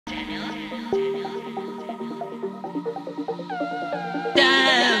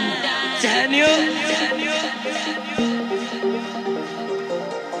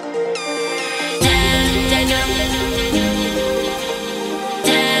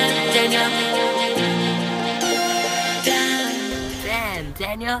Daniel. Damn,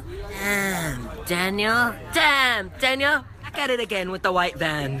 Daniel. Damn, Daniel. Damn, Daniel. Back at it again with the white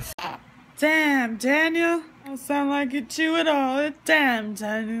vans. Damn, Daniel. Don't sound like you chew at all. Damn,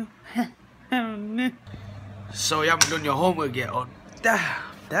 Daniel. So you haven't done your homework yet, or? Damn,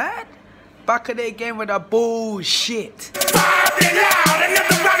 Dad? Back at it again with that bullshit.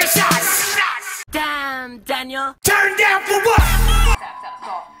 Damn, Daniel. Turn down for what?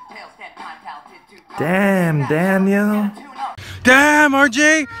 Damn, Daniel. Damn,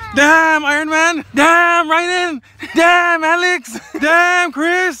 RJ. Damn, Iron Man. Damn, Ryan. Damn, Alex. Damn,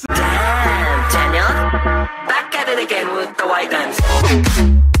 Chris. Damn, Daniel. Back at it again with the white vans.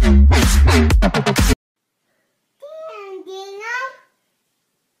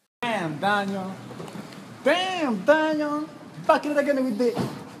 Damn, Daniel. Damn, Daniel. Back at it again with the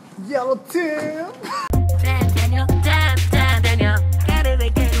yellow tail. Damn, Daniel. Damn, Daniel. At it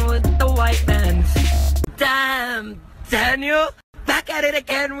again with the white vans. Damn, Daniel. Back at it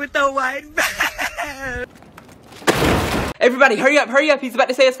again with the white vans. Everybody, hurry up, he's about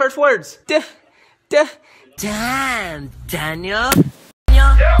to say his first words. Damn, Daniel.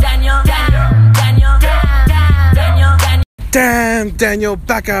 Daniel. Damn, Daniel,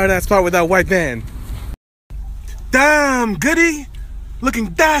 back out of that spot with that white van. Damn, Goody. Looking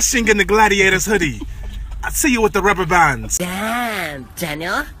dashing in the Gladiator's hoodie. I see you with the rubber bands. Damn,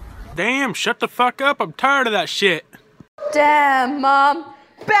 Daniel. Damn, shut the fuck up. I'm tired of that shit. Damn, Mom.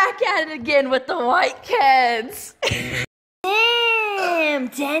 Back at it again with the white kids. Damn,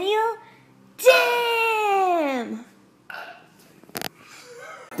 Daniel. Damn.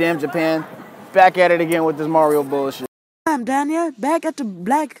 Damn, Japan. Back at it again with this Mario bullshit. Damn, Daniel. Back at the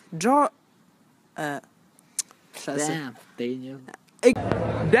black drawer. Damn, Daniel.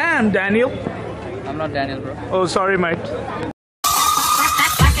 Damn, Daniel. I'm not Daniel, bro. Oh, sorry, mate. Back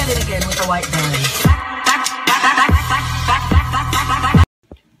at it again with the white vans.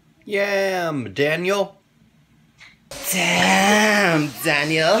 Damn, Daniel. Damn,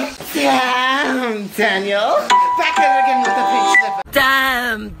 Daniel. Damn, Daniel. Back at it again with the pink slipper.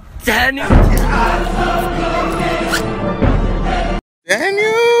 Damn, Daniel.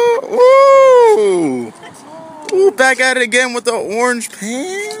 Daniel? Ooh. Ooh, back at it again with the orange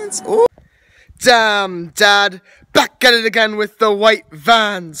pants. Ooh. Damn, Dad. Back at it again with the white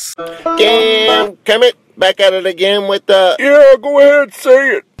vans. Damn, Kemet. Back at it again with the... Yeah, go ahead,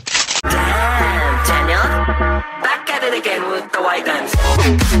 say it. Damn, Daniel. Back at it again with the white vans.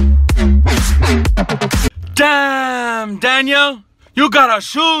 Damn, Daniel. You got a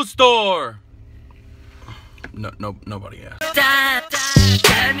shoe store. Nobody asked. Damn,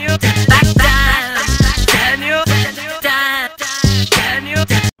 Daniel. Back down, Daniel. Daniel.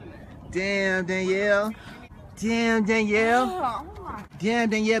 Damn, Danielle. Damn, Danielle. Damn,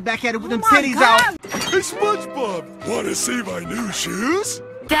 Danielle. Back at it with them titties out. Hey, SpongeBob. Wanna see my new shoes?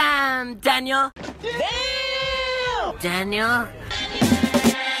 Damn, Daniel. Damn. Daniel.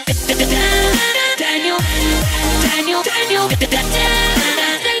 Daniel. Daniel.